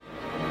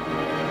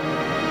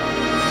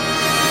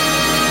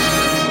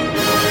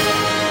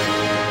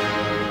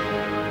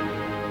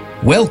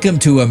Welcome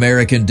to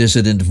American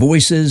Dissident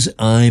Voices.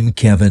 I'm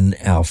Kevin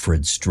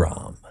Alfred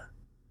Strom.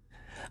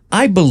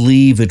 I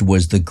believe it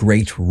was the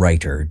great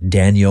writer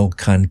Daniel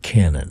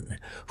Concannon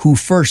who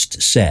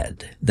first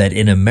said that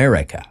in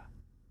America,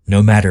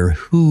 no matter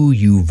who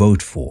you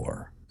vote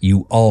for,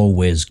 you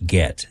always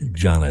get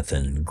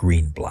Jonathan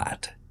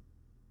Greenblatt.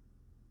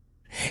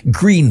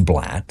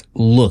 Greenblatt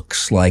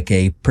looks like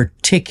a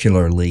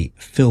particularly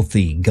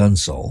filthy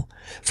gunsel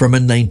from a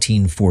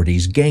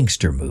 1940s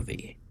gangster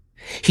movie.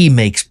 He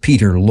makes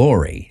Peter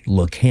Lorre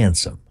look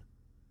handsome.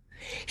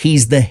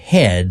 He's the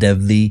head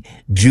of the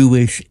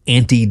Jewish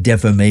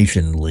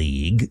Anti-Defamation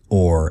League,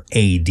 or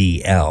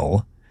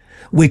ADL,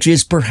 which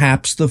is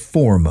perhaps the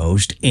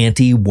foremost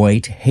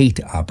anti-white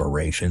hate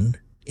operation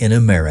in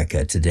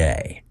America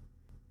today.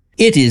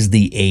 It is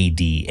the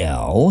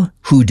ADL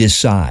who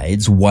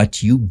decides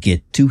what you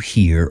get to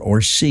hear or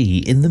see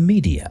in the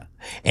media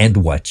and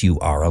what you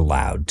are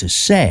allowed to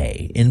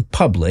say in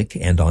public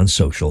and on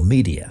social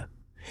media.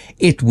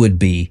 It would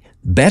be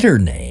better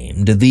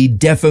named the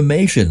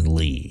Defamation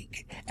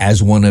League,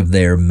 as one of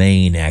their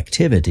main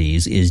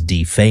activities is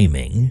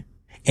defaming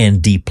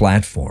and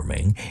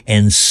deplatforming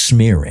and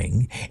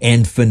smearing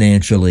and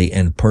financially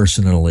and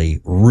personally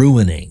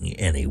ruining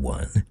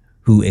anyone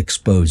who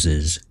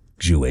exposes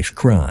Jewish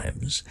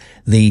crimes,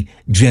 the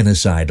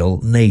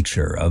genocidal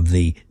nature of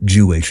the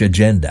Jewish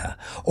agenda,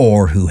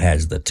 or who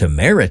has the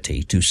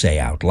temerity to say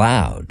out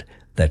loud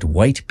that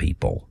white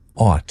people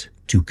ought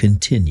to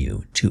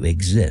continue to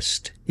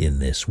exist in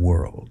this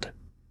world.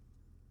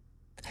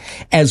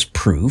 As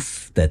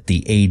proof that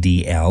the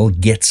ADL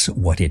gets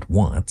what it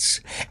wants,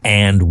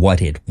 and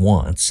what it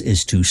wants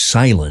is to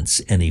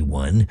silence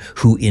anyone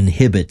who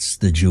inhibits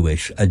the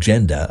Jewish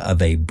agenda of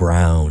a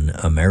brown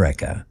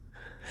America,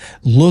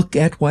 look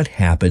at what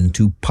happened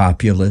to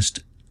populist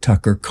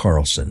Tucker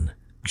Carlson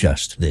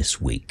just this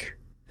week.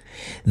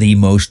 The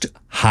most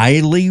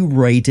highly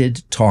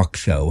rated talk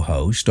show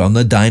host on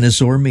the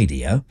dinosaur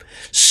media,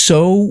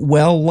 so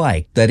well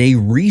liked that a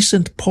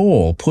recent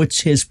poll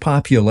puts his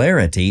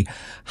popularity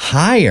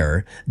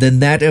higher than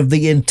that of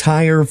the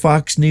entire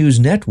Fox News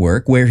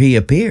network where he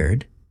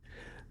appeared.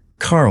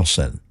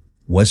 Carlson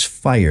was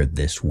fired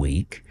this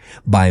week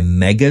by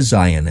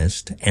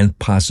mega-Zionist and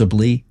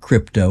possibly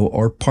crypto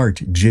or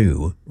part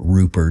Jew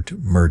Rupert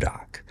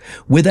Murdoch,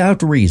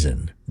 without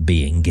reason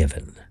being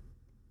given.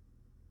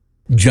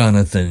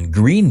 Jonathan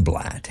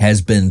Greenblatt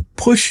has been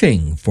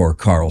pushing for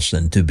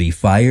Carlson to be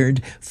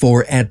fired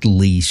for at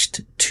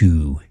least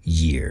 2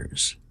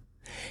 years.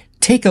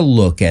 Take a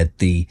look at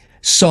the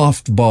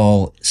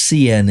softball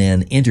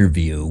CNN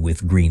interview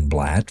with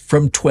Greenblatt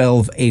from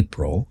 12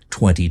 April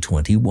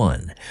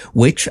 2021,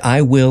 which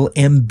I will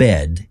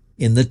embed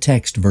in the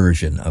text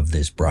version of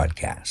this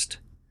broadcast.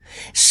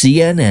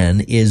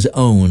 CNN is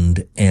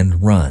owned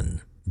and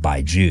run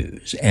by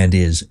Jews and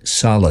is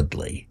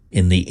solidly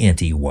in the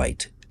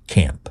anti-white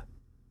camp.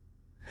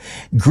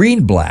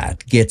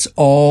 Greenblatt gets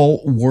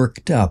all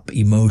worked up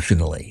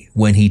emotionally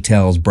when he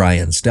tells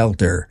Brian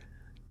Stelter,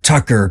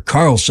 "Tucker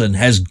Carlson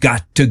has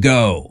got to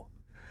go,"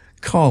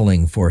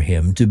 calling for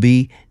him to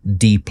be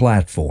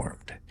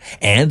deplatformed,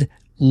 and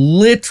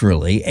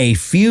literally a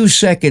few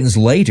seconds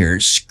later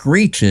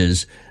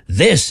screeches,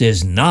 "This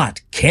is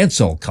not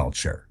cancel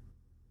culture."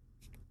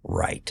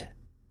 Right.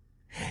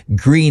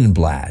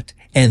 Greenblatt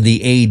and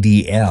the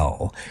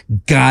ADL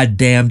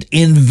goddamned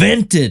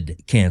invented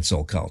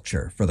cancel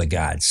culture, for the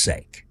God's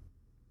sake.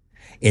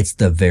 It's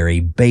the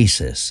very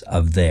basis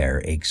of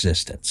their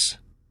existence.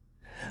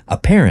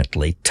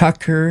 Apparently,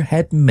 Tucker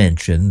had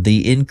mentioned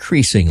the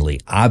increasingly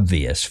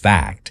obvious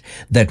fact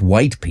that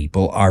white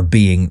people are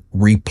being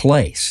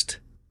replaced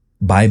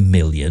by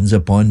millions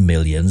upon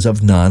millions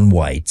of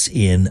non-whites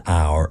in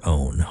our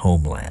own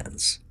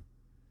homelands.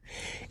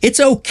 It's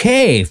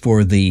okay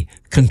for the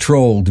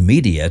controlled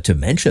media to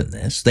mention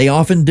this. They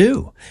often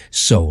do,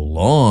 so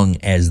long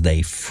as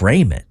they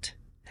frame it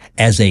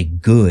as a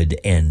good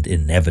and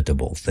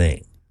inevitable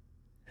thing.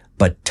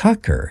 But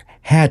Tucker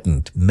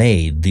hadn't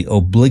made the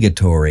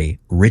obligatory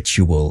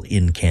ritual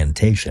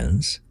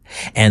incantations,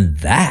 and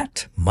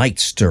that might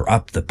stir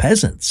up the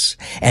peasants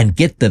and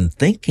get them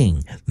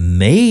thinking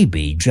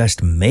maybe,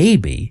 just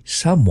maybe,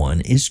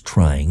 someone is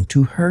trying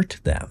to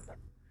hurt them.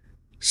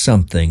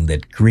 Something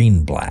that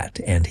Greenblatt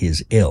and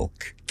his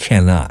ilk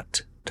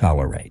cannot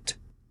tolerate.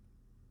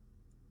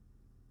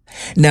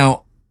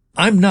 Now,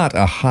 I'm not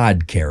a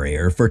hod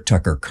carrier for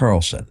Tucker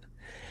Carlson.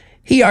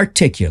 He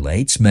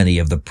articulates many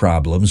of the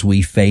problems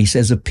we face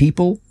as a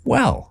people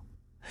well.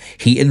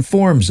 He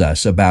informs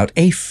us about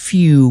a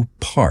few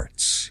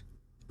parts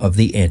of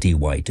the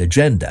anti-white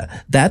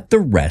agenda that the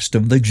rest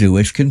of the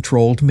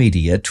Jewish-controlled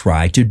media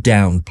try to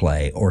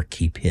downplay or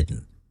keep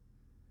hidden.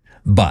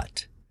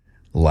 But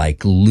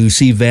like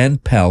Lucy Van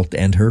Pelt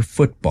and her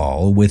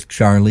football with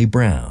Charlie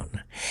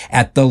Brown,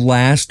 at the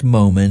last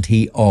moment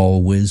he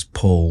always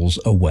pulls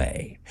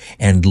away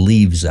and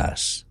leaves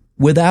us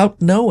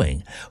without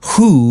knowing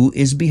who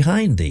is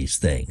behind these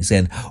things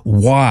and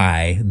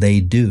why they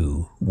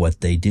do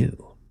what they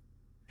do.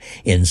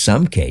 In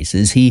some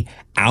cases, he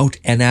out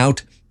and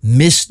out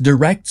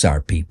misdirects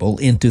our people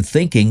into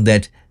thinking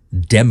that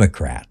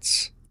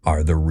Democrats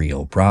are the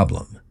real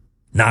problem,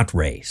 not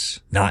race,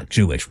 not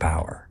Jewish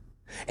power.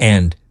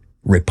 And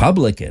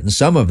Republicans,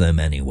 some of them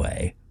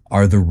anyway,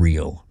 are the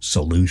real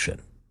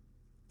solution.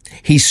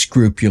 He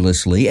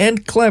scrupulously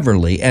and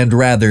cleverly and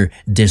rather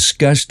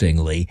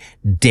disgustingly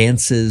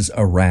dances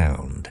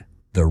around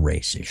the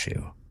race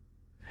issue.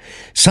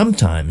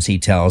 Sometimes he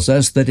tells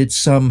us that it's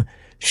some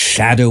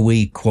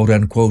shadowy,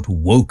 quote-unquote,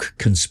 woke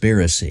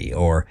conspiracy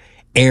or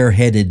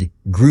airheaded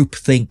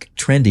groupthink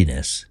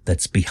trendiness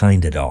that's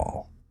behind it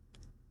all.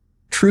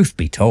 Truth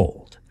be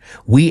told,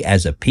 we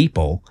as a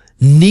people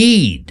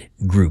need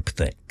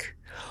groupthink.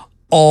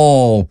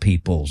 All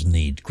peoples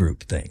need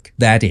groupthink.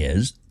 That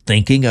is,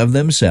 thinking of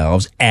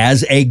themselves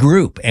as a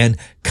group and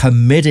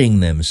committing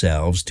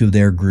themselves to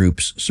their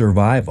group's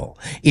survival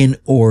in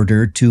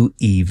order to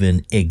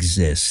even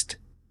exist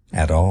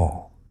at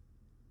all.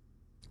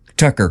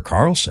 Tucker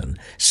Carlson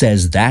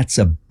says that's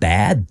a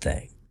bad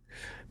thing,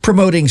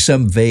 promoting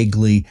some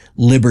vaguely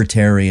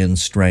libertarian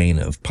strain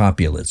of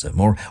populism,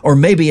 or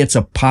maybe it's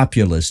a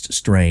populist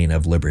strain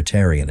of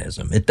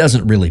libertarianism. It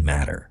doesn't really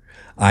matter.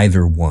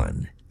 Either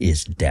one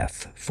is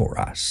death for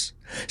us.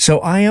 So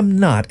I am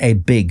not a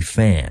big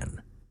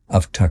fan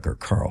of Tucker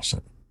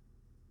Carlson.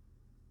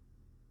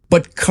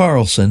 But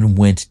Carlson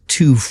went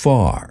too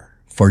far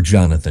for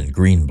Jonathan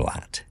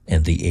Greenblatt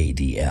and the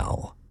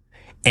ADL,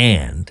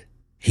 and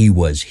he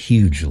was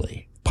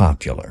hugely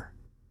popular.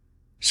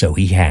 So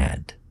he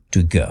had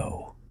to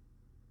go.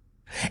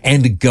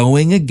 And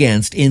going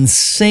against,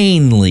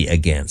 insanely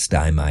against,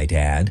 I might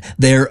add,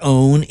 their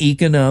own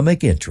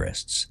economic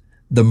interests,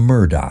 the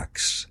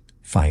Murdochs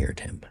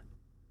fired him.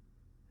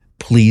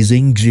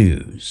 Pleasing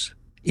Jews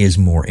is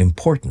more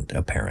important,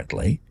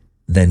 apparently,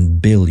 than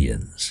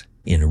billions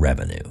in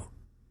revenue.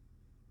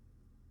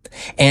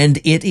 And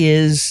it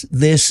is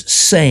this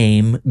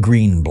same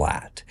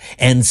Greenblatt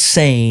and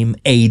same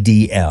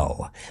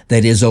ADL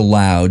that is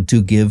allowed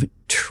to give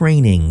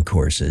training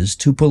courses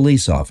to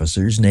police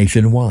officers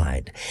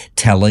nationwide,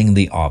 telling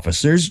the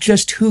officers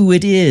just who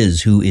it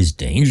is who is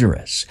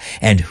dangerous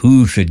and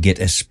who should get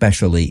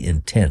especially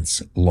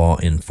intense law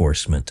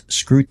enforcement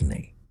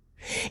scrutiny.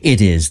 It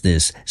is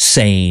this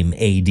same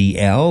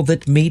ADL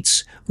that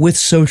meets with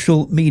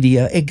social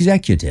media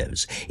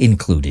executives,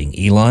 including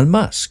Elon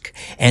Musk,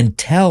 and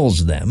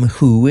tells them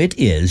who it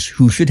is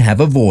who should have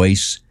a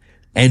voice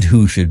and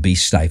who should be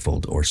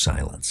stifled or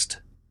silenced.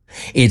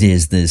 It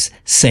is this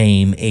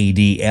same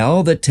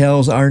ADL that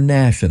tells our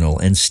national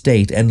and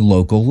state and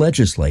local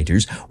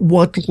legislators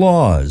what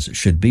laws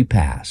should be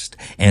passed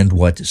and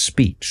what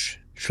speech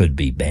should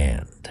be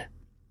banned.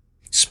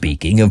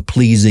 Speaking of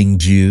pleasing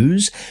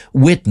Jews,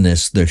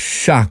 witness the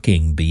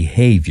shocking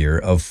behavior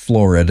of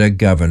Florida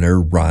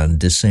Governor Ron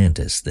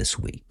DeSantis this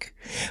week.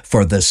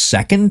 For the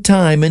second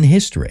time in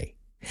history,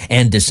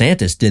 and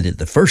DeSantis did it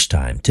the first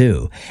time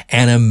too,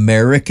 an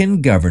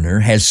American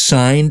governor has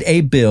signed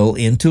a bill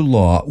into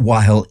law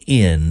while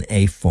in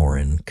a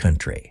foreign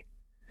country.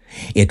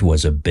 It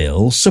was a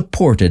bill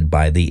supported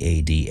by the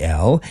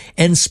ADL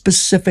and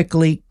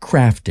specifically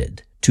crafted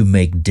to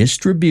make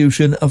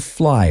distribution of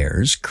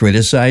flyers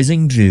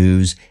criticizing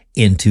Jews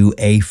into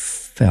a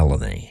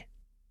felony.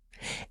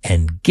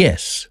 And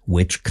guess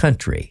which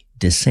country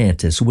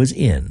DeSantis was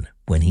in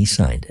when he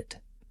signed it.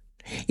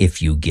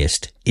 If you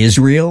guessed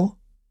Israel,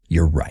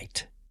 you're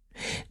right.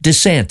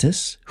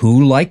 DeSantis,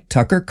 who, like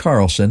Tucker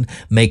Carlson,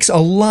 makes a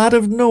lot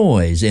of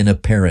noise in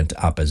apparent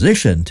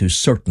opposition to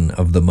certain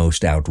of the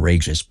most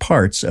outrageous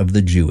parts of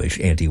the Jewish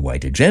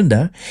anti-white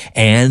agenda,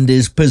 and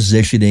is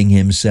positioning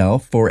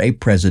himself for a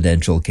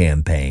presidential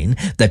campaign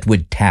that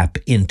would tap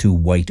into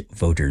white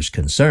voters'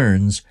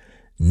 concerns,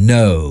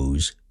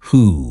 knows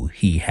who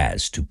he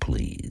has to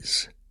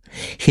please.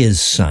 His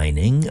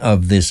signing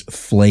of this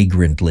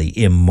flagrantly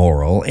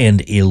immoral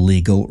and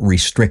illegal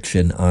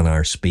restriction on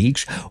our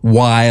speech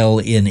while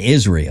in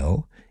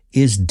Israel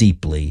is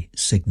deeply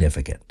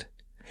significant.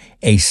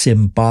 A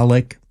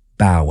symbolic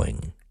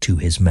bowing to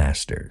his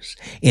masters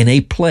in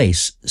a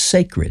place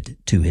sacred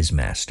to his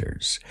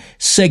masters,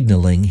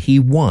 signaling he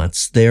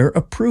wants their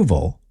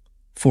approval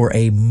for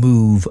a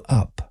move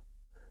up,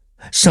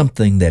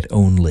 something that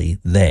only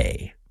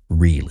they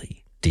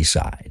really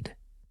decide.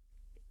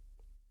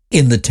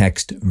 In the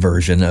text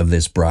version of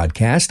this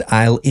broadcast,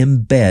 I'll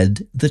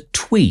embed the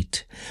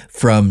tweet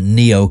from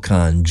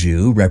neocon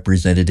Jew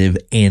Representative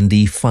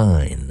Andy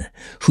Fine,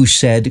 who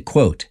said,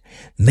 quote,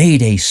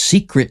 "Made a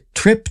secret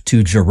trip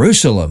to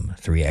Jerusalem, !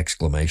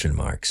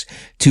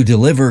 To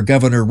deliver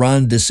Governor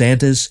Ron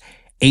DeSantis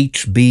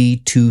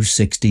HB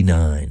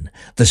 269,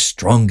 the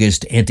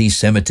strongest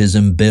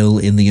anti-Semitism bill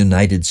in the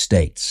United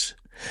States.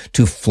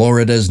 To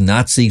Florida's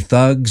Nazi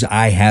thugs,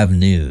 I have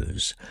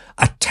news.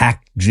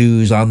 Attack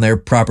Jews on their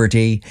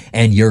property,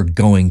 and you're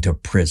going to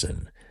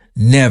prison.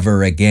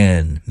 Never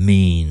again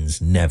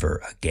means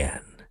never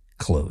again."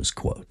 Close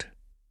quote.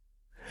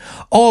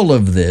 All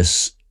of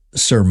this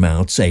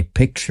surmounts a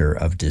picture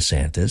of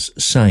DeSantis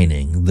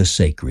signing the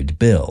sacred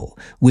bill,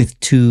 with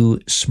two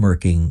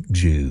smirking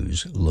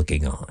Jews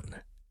looking on.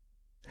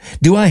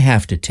 Do I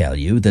have to tell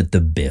you that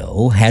the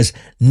bill has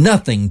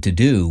nothing to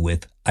do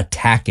with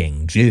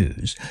attacking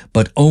Jews,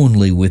 but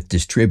only with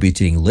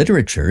distributing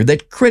literature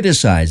that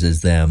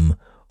criticizes them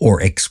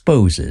or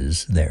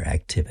exposes their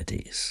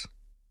activities?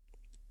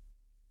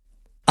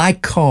 I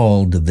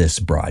called this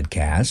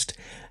broadcast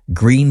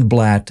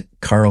Greenblatt,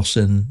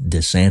 Carlson,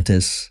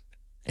 DeSantis,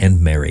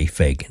 and Mary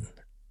Phagan.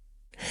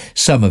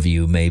 Some of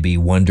you may be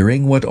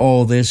wondering what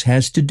all this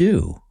has to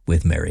do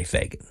with Mary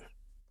Phagan.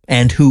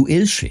 And who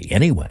is she,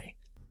 anyway?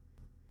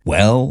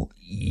 Well,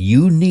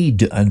 you need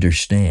to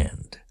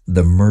understand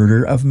the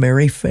murder of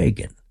Mary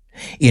Phagan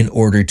in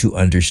order to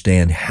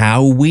understand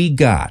how we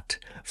got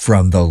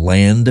from the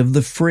land of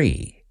the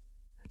free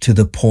to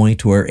the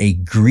point where a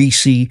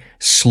greasy,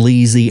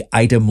 sleazy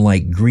item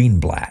like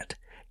Greenblatt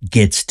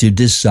gets to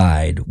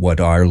decide what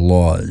our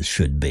laws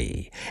should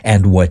be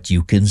and what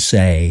you can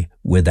say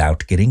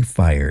without getting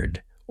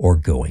fired or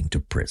going to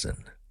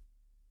prison.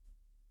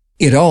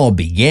 It all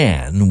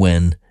began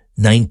when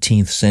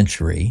 19th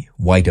century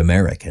white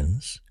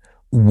Americans,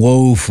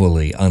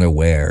 woefully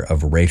unaware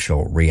of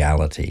racial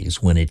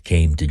realities when it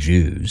came to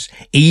Jews,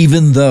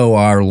 even though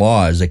our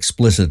laws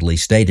explicitly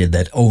stated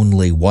that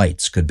only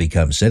whites could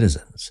become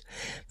citizens,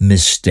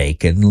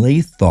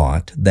 mistakenly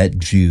thought that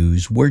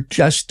Jews were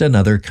just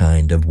another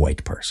kind of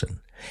white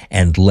person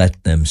and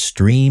let them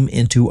stream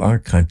into our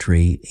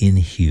country in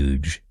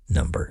huge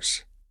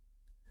numbers.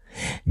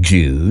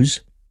 Jews,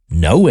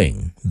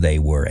 knowing they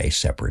were a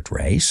separate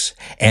race,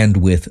 and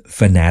with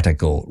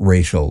fanatical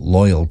racial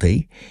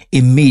loyalty,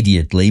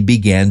 immediately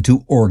began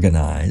to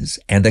organize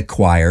and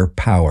acquire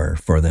power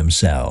for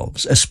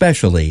themselves,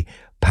 especially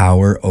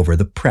power over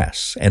the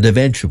press and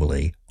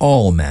eventually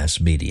all mass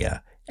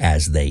media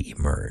as they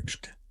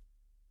emerged.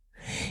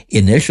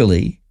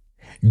 Initially,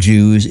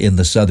 Jews in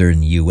the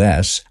southern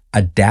U.S.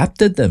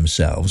 adapted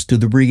themselves to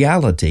the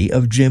reality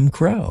of Jim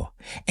Crow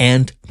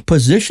and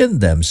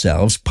positioned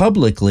themselves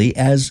publicly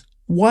as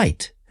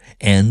white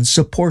and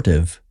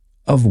supportive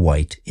of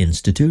white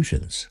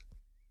institutions.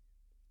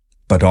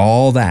 But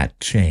all that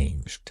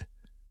changed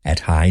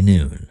at high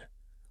noon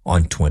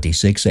on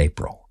 26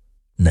 April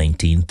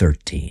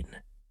 1913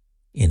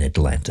 in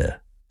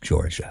Atlanta,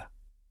 Georgia.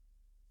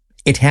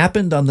 It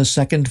happened on the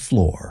second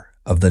floor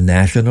of the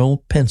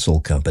National Pencil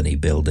Company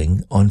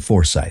building on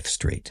Forsyth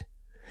Street.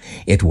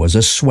 It was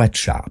a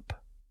sweatshop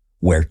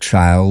where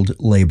child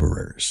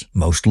laborers,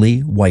 mostly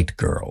white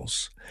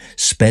girls,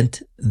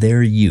 spent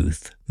their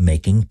youth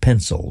making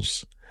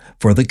pencils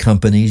for the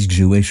company's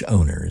Jewish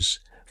owners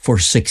for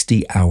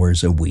 60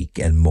 hours a week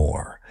and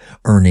more,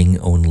 earning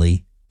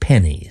only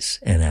pennies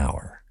an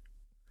hour.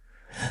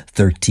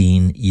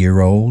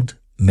 13-year-old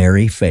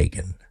Mary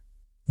Phagan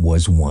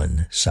was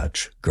one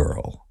such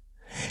girl.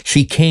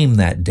 She came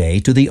that day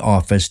to the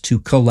office to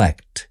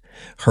collect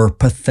her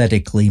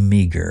pathetically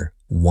meager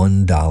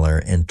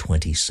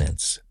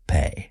 $1.20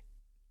 pay.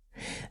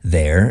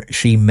 There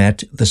she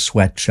met the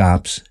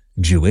sweatshop's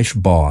Jewish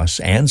boss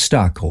and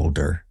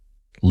stockholder,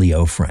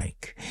 Leo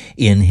Frank,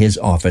 in his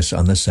office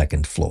on the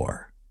second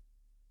floor.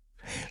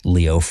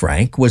 Leo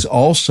Frank was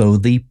also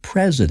the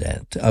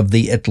president of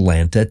the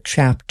Atlanta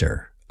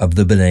chapter of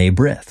the B'nai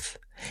B'rith,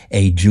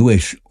 a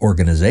Jewish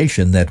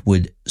organization that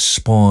would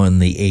spawn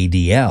the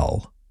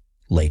ADL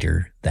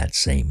later that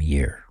same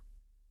year.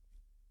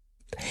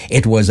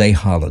 It was a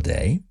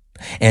holiday,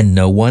 and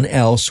no one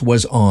else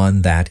was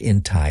on that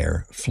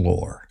entire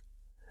floor.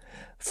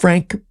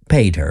 Frank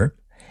paid her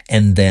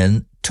and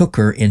then took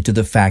her into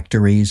the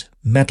factory's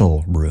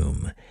metal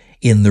room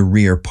in the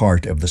rear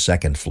part of the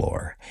second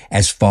floor,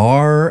 as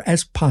far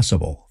as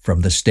possible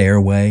from the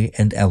stairway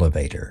and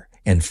elevator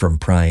and from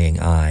prying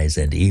eyes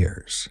and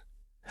ears,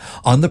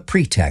 on the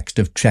pretext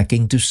of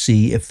checking to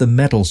see if the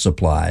metal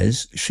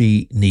supplies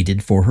she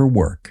needed for her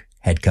work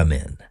had come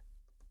in.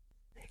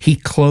 He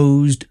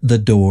closed the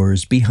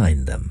doors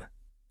behind them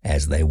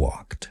as they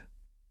walked.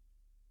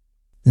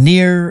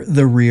 Near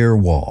the rear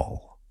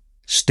wall,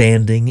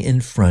 standing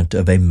in front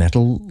of a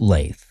metal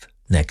lathe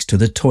next to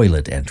the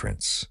toilet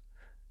entrance,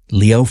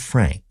 Leo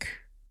Frank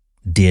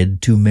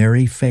did to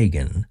Mary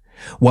Phagan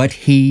what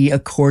he,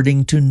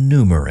 according to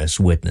numerous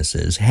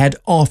witnesses, had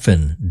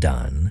often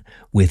done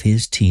with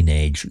his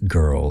teenage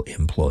girl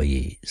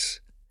employees.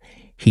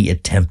 He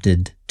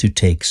attempted to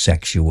take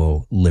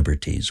sexual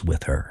liberties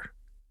with her.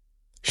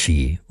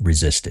 She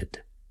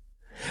resisted.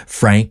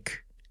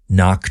 Frank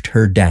knocked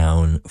her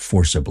down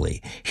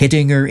forcibly,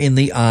 hitting her in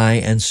the eye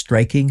and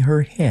striking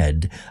her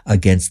head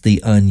against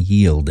the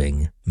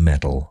unyielding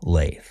metal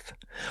lathe,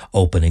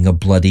 opening a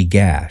bloody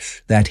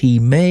gash that he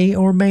may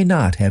or may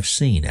not have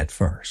seen at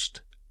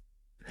first.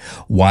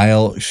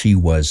 While she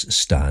was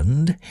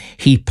stunned,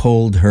 he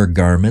pulled her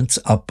garments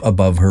up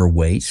above her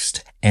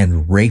waist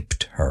and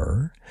raped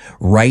her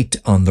right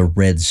on the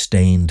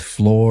red-stained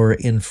floor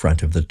in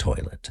front of the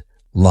toilet,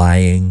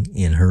 lying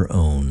in her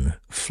own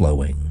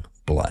flowing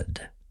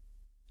blood.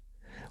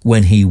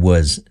 When he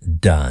was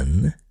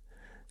done,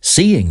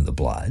 seeing the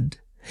blood,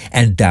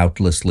 and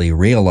doubtlessly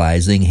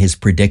realizing his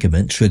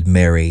predicament should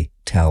Mary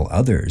tell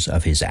others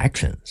of his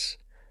actions,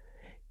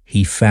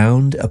 he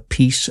found a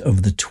piece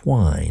of the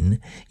twine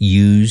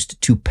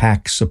used to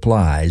pack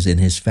supplies in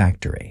his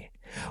factory,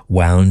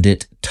 wound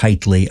it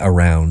tightly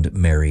around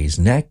Mary's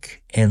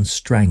neck, and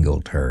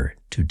strangled her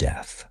to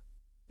death.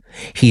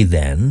 He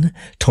then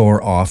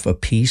tore off a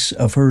piece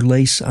of her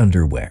lace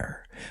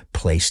underwear,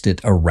 placed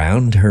it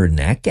around her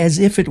neck as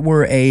if it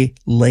were a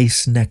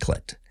lace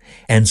necklet,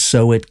 and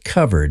so it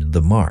covered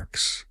the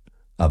marks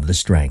of the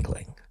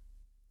strangling.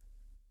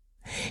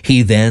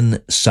 He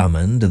then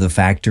summoned the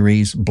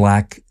factory's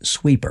black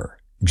sweeper,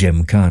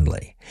 Jim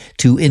Conley,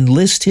 to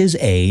enlist his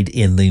aid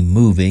in the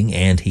moving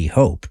and, he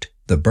hoped,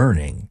 the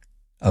burning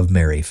of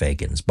Mary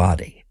Phagan's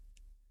body.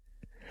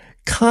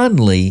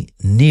 Conley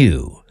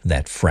knew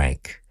that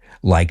Frank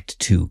liked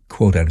to,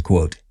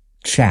 quote-unquote,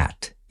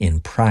 chat in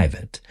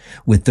private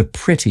with the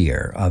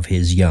prettier of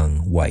his young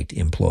white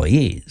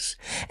employees,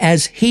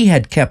 as he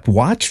had kept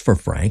watch for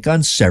Frank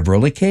on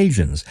several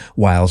occasions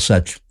while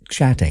such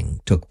chatting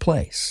took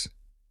place.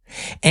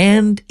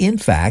 And, in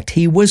fact,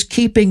 he was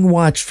keeping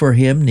watch for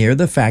him near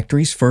the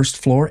factory's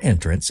first-floor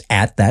entrance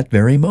at that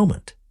very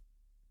moment.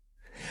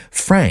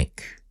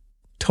 Frank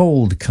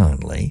told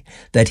Conley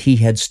that he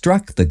had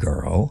struck the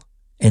girl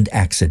and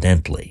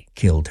accidentally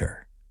killed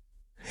her.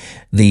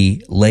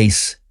 The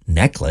lace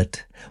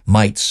necklet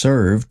might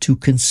serve to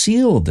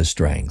conceal the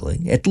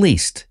strangling, at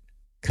least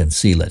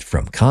conceal it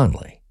from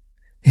Conley.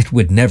 It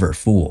would never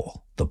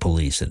fool the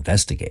police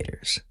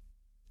investigators.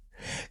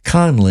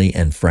 Conley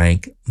and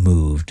Frank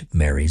moved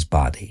Mary's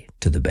body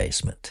to the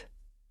basement.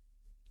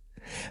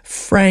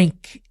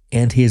 Frank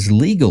and his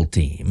legal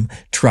team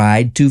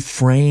tried to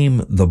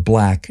frame the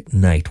Black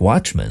Night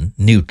Watchman,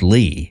 Newt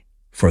Lee,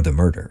 for the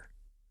murder.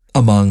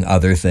 Among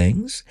other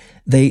things,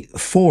 they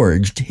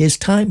forged his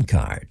time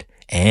card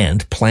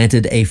and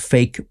planted a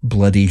fake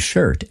bloody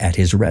shirt at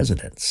his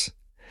residence.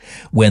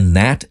 When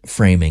that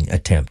framing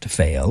attempt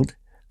failed,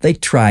 they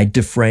tried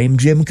to frame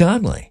Jim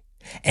Conley,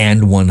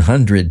 and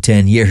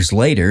 110 years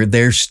later,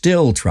 they're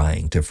still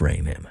trying to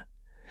frame him.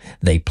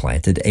 They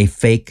planted a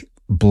fake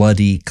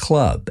bloody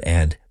club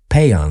and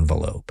pay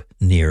envelope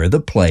near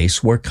the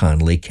place where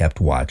Conley kept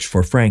watch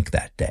for Frank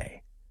that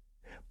day.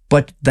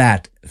 But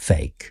that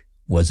fake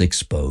was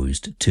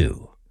exposed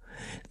too.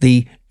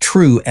 The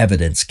true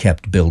evidence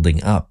kept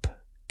building up,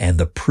 and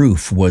the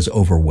proof was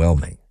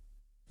overwhelming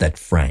that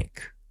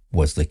Frank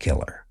was the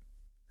killer.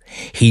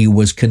 He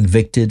was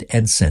convicted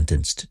and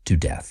sentenced to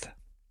death.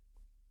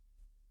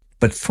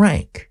 But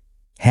Frank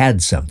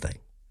had something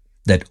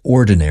that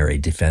ordinary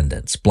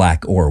defendants,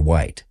 black or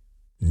white,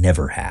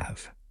 never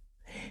have.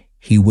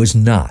 He was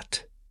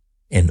not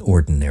an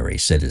ordinary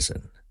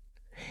citizen.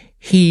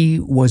 He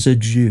was a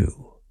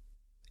Jew,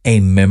 a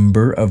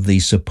member of the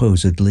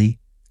supposedly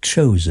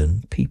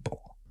chosen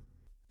people.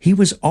 He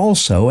was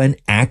also an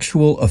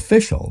actual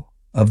official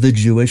of the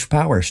Jewish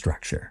power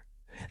structure,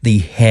 the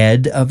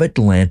head of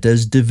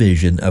Atlanta's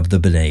division of the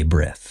B'nai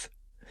B'rith.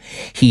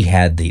 He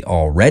had the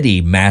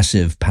already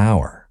massive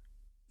power,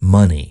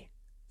 money,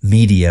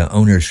 media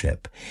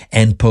ownership,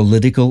 and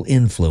political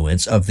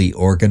influence of the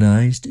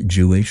organized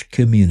Jewish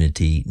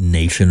community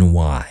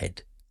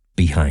nationwide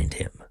behind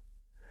him.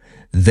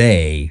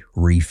 They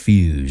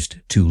refused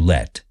to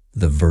let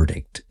the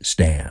verdict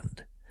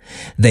stand.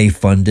 They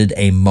funded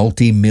a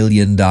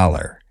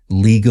multi-million-dollar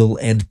legal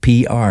and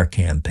PR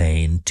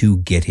campaign to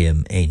get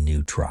him a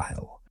new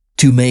trial,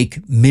 to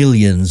make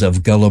millions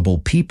of gullible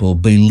people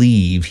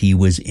believe he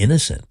was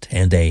innocent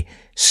and a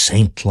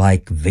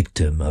saint-like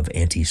victim of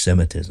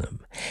anti-Semitism,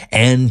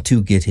 and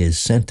to get his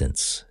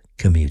sentence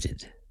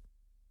commuted.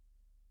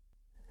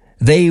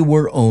 They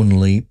were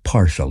only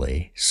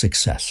partially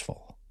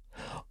successful.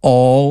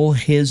 All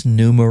his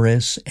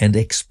numerous and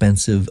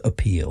expensive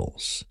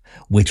appeals,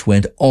 which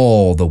went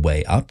all the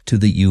way up to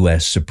the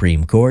U.S.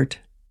 Supreme Court,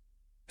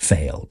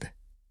 failed.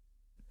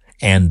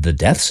 And the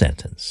death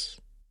sentence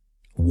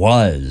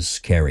was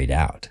carried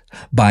out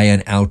by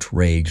an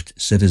outraged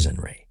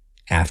citizenry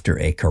after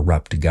a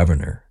corrupt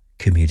governor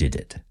commuted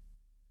it.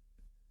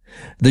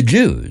 The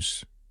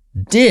Jews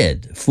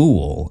did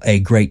fool a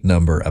great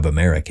number of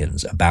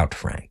Americans about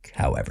Frank,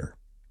 however.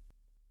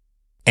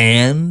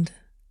 And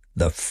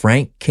the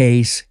Frank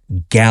case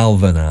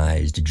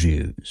galvanized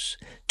Jews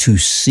to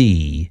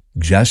see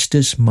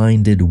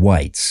justice-minded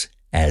whites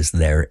as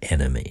their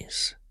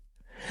enemies.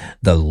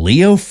 The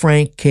Leo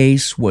Frank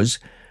case was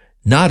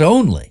not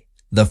only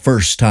the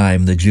first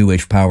time the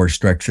Jewish power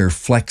structure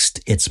flexed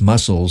its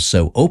muscles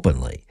so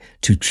openly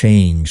to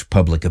change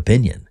public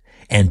opinion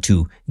and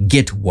to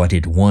get what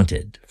it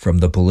wanted from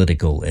the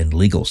political and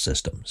legal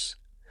systems.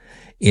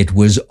 It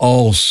was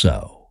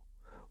also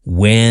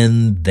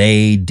when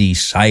they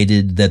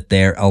decided that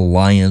their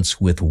alliance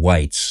with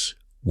whites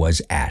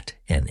was at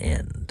an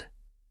end.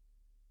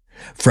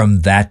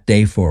 From that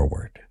day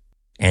forward,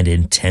 and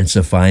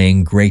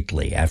intensifying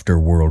greatly after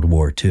World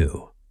War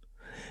II,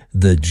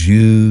 the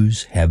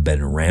Jews have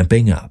been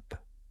ramping up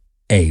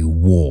a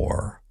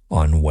war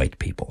on white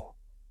people.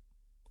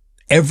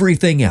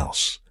 Everything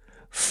else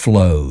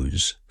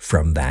flows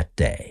from that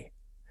day.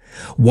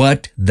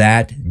 What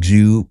that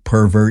Jew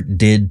pervert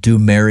did to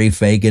Mary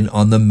Phagan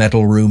on the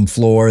metal room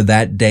floor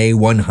that day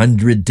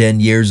 110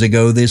 years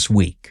ago this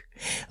week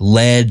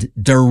led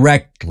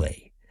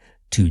directly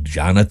to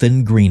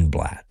Jonathan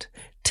Greenblatt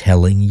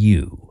telling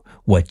you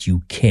what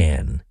you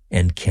can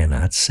and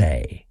cannot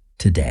say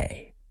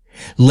today.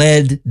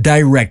 Led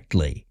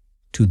directly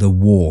to the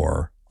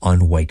war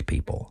on white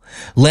people.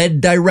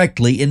 Led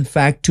directly, in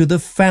fact, to the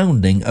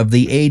founding of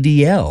the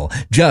ADL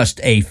just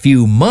a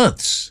few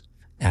months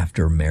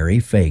after Mary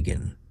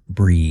Phagan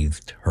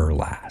breathed her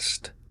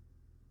last.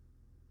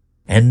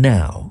 And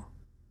now,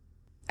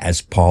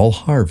 as Paul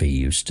Harvey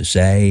used to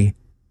say,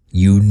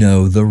 you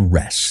know the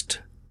rest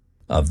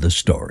of the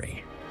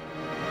story.